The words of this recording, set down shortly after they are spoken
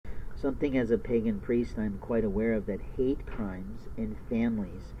Something as a pagan priest I'm quite aware of, that hate crimes in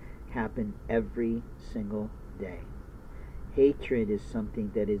families happen every single day. Hatred is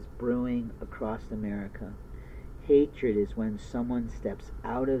something that is brewing across America. Hatred is when someone steps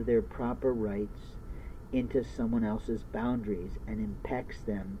out of their proper rights into someone else's boundaries and impacts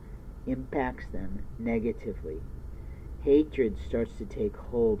them negatively. Hatred starts to take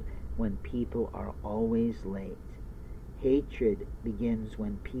hold when people are always late. Hatred begins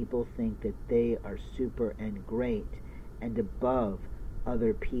when people think that they are super and great and above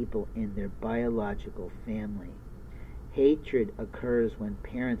other people in their biological family. Hatred occurs when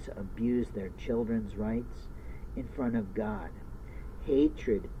parents abuse their children's rights in front of God.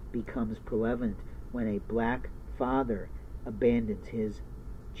 Hatred becomes prevalent when a black father abandons his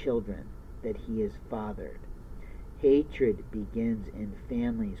children that he has fathered. Hatred begins in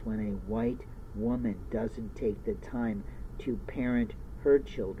families when a white woman doesn't take the time to parent her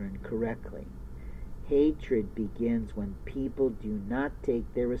children correctly. Hatred begins when people do not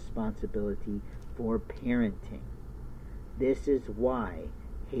take their responsibility for parenting. This is why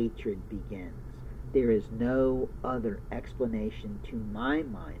hatred begins. There is no other explanation to my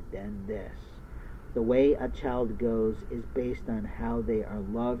mind than this. The way a child goes is based on how they are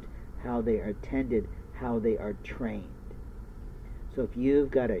loved, how they are tended, how they are trained. So if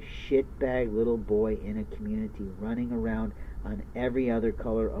you've got a shitbag little boy in a community running around on every other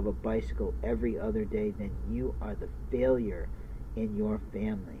color of a bicycle every other day, then you are the failure in your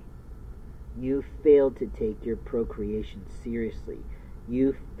family. You failed to take your procreation seriously.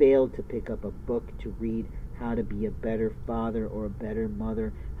 You failed to pick up a book to read how to be a better father or a better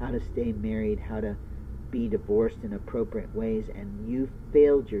mother, how to stay married, how to be divorced in appropriate ways, and you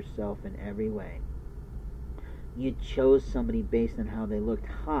failed yourself in every way. You chose somebody based on how they looked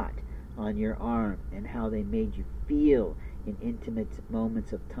hot on your arm and how they made you feel in intimate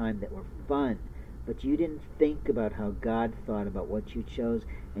moments of time that were fun, but you didn't think about how God thought about what you chose,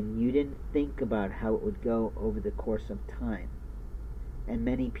 and you didn't think about how it would go over the course of time. And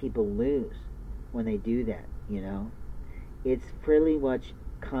many people lose when they do that, you know. It's fairly much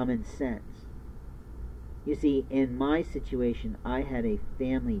common sense. You see, in my situation, I had a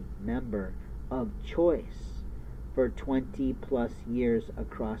family member of choice for 20 plus years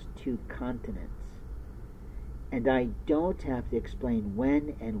across 2 continents. And I don't have to explain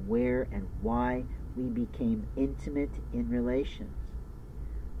when and where and why we became intimate in relations.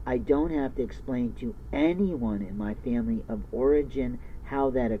 I don't have to explain to anyone in my family of origin how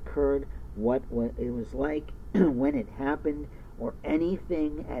that occurred, what it was like, when it happened, or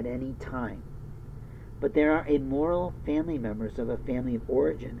anything at any time. But there are immoral family members of a family of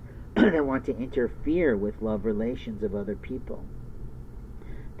origin that want to interfere with love relations of other people.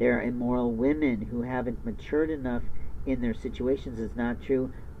 There are immoral women who haven't matured enough in their situations. It's not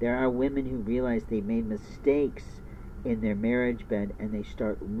true. There are women who realize they made mistakes in their marriage bed and they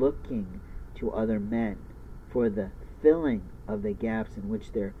start looking to other men for the filling of the gaps in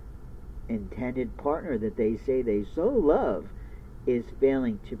which their intended partner that they say they so love is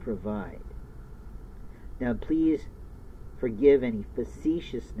failing to provide. Now please forgive any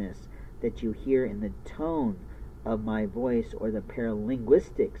facetiousness that you hear in the tone of my voice or the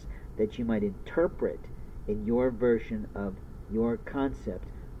paralinguistics that you might interpret in your version of your concept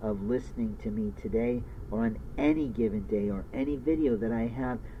of listening to me today or on any given day or any video that I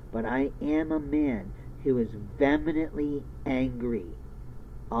have, but I am a man who is vehemently angry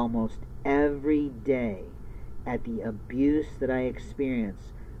almost every day at the abuse that I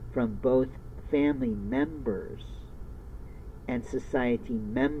experience from both family members and society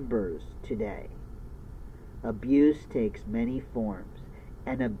members today. Abuse takes many forms,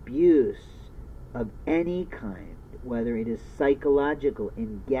 and abuse of any kind, whether it is psychological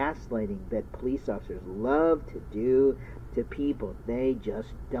in gaslighting that police officers love to do to people they just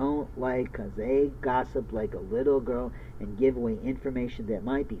don't like because they gossip like a little girl and give away information that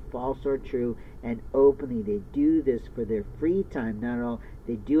might be false or true, and openly they do this for their free time. Not at all,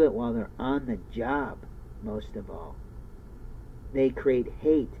 they do it while they're on the job. Most of all, they create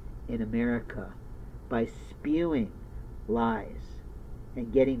hate in America by spewing lies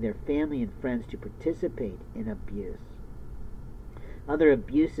and getting their family and friends to participate in abuse. Other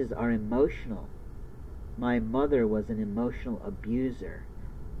abuses are emotional. My mother was an emotional abuser,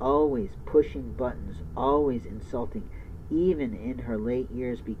 always pushing buttons, always insulting, even in her late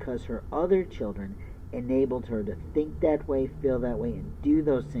years, because her other children enabled her to think that way, feel that way, and do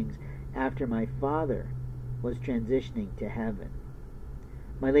those things after my father was transitioning to heaven.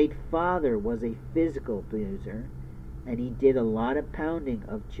 My late father was a physical abuser, and he did a lot of pounding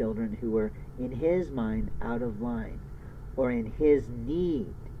of children who were, in his mind, out of line, or in his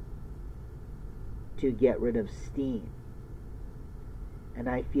need to get rid of steam. And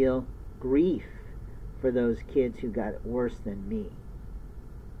I feel grief for those kids who got it worse than me.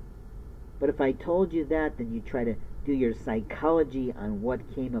 But if I told you that, then you try to do your psychology on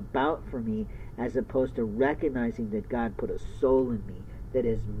what came about for me, as opposed to recognizing that God put a soul in me that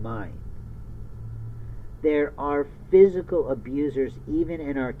is mine. There are physical abusers even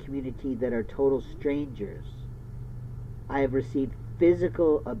in our community that are total strangers. I have received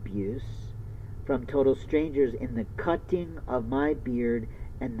physical abuse from total strangers in the cutting of my beard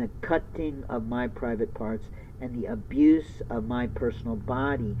and the cutting of my private parts and the abuse of my personal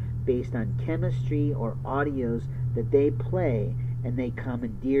body based on chemistry or audios that they play, and they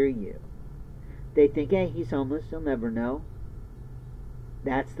commandeer you. They think, hey, he's homeless, he'll never know.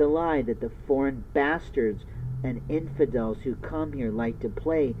 That's the lie that the foreign bastards and infidels who come here like to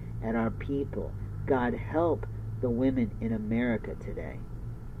play at our people. God help the women in America today.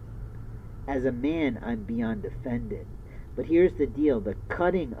 As a man, I'm beyond offended. But here's the deal. The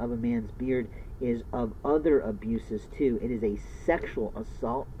cutting of a man's beard is of other abuses too. It is a sexual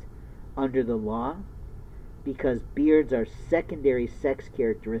assault under the law, because beards are secondary sex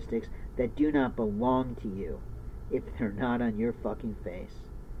characteristics that do not belong to you if they're not on your fucking face.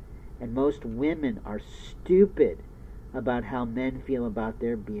 And most women are stupid about how men feel about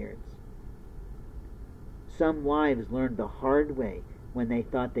their beards. Some wives learned the hard way when they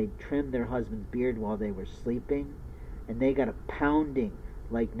thought they'd trim their husband's beard while they were sleeping, and they got a pounding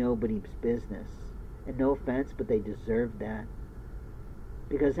like nobody's business. And no offense, but they deserved that.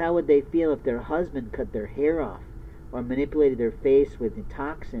 Because how would they feel if their husband cut their hair off, or manipulated their face with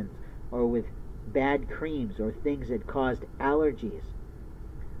toxins, or with bad creams, or things that caused allergies,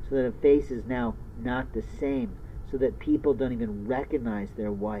 so that a face is now not the same, so that people don't even recognize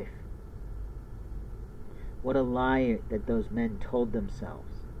their wife? What a lie that those men told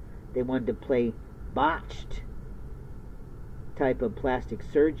themselves. They wanted to play botched type of plastic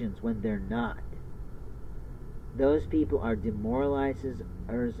surgeons when they're not. Those people are demoralizers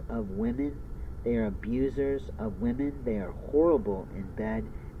of women. They are abusers of women. They are horrible in bed,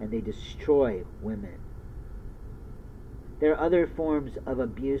 and they destroy women. There are other forms of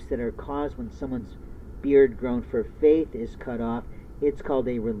abuse that are caused when someone's beard grown for faith is cut off. It's called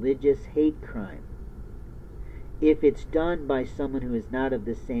a religious hate crime. If it's done by someone who is not of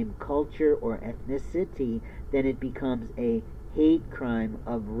the same culture or ethnicity, then it becomes a hate crime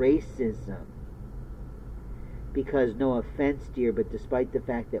of racism. Because, no offense, dear, but despite the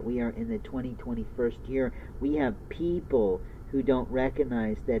fact that we are in the 2021st year, we have people who don't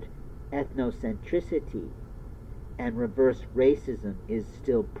recognize that ethnocentricity and reverse racism is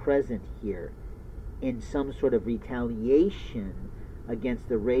still present here in some sort of retaliation against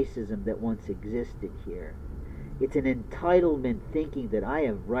the racism that once existed here. It's an entitlement thinking that I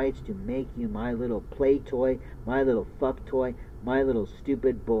have rights to make you my little play toy, my little fuck toy, my little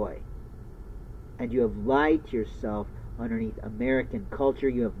stupid boy. And you have lied to yourself underneath American culture.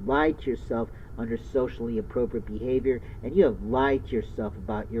 You have lied to yourself under socially appropriate behavior. And you have lied to yourself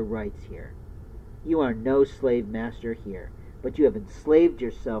about your rights here. You are no slave master here. But you have enslaved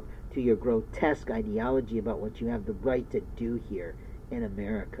yourself to your grotesque ideology about what you have the right to do here in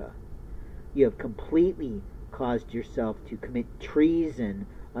America. You have completely caused yourself to commit treason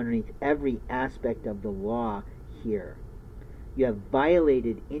underneath every aspect of the law here. You have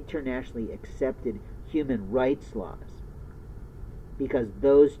violated internationally accepted human rights laws, because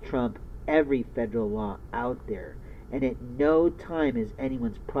those trump every federal law out there. And at no time is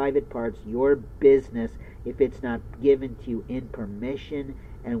anyone's private parts your business if it's not given to you in permission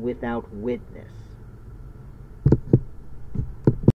and without witness.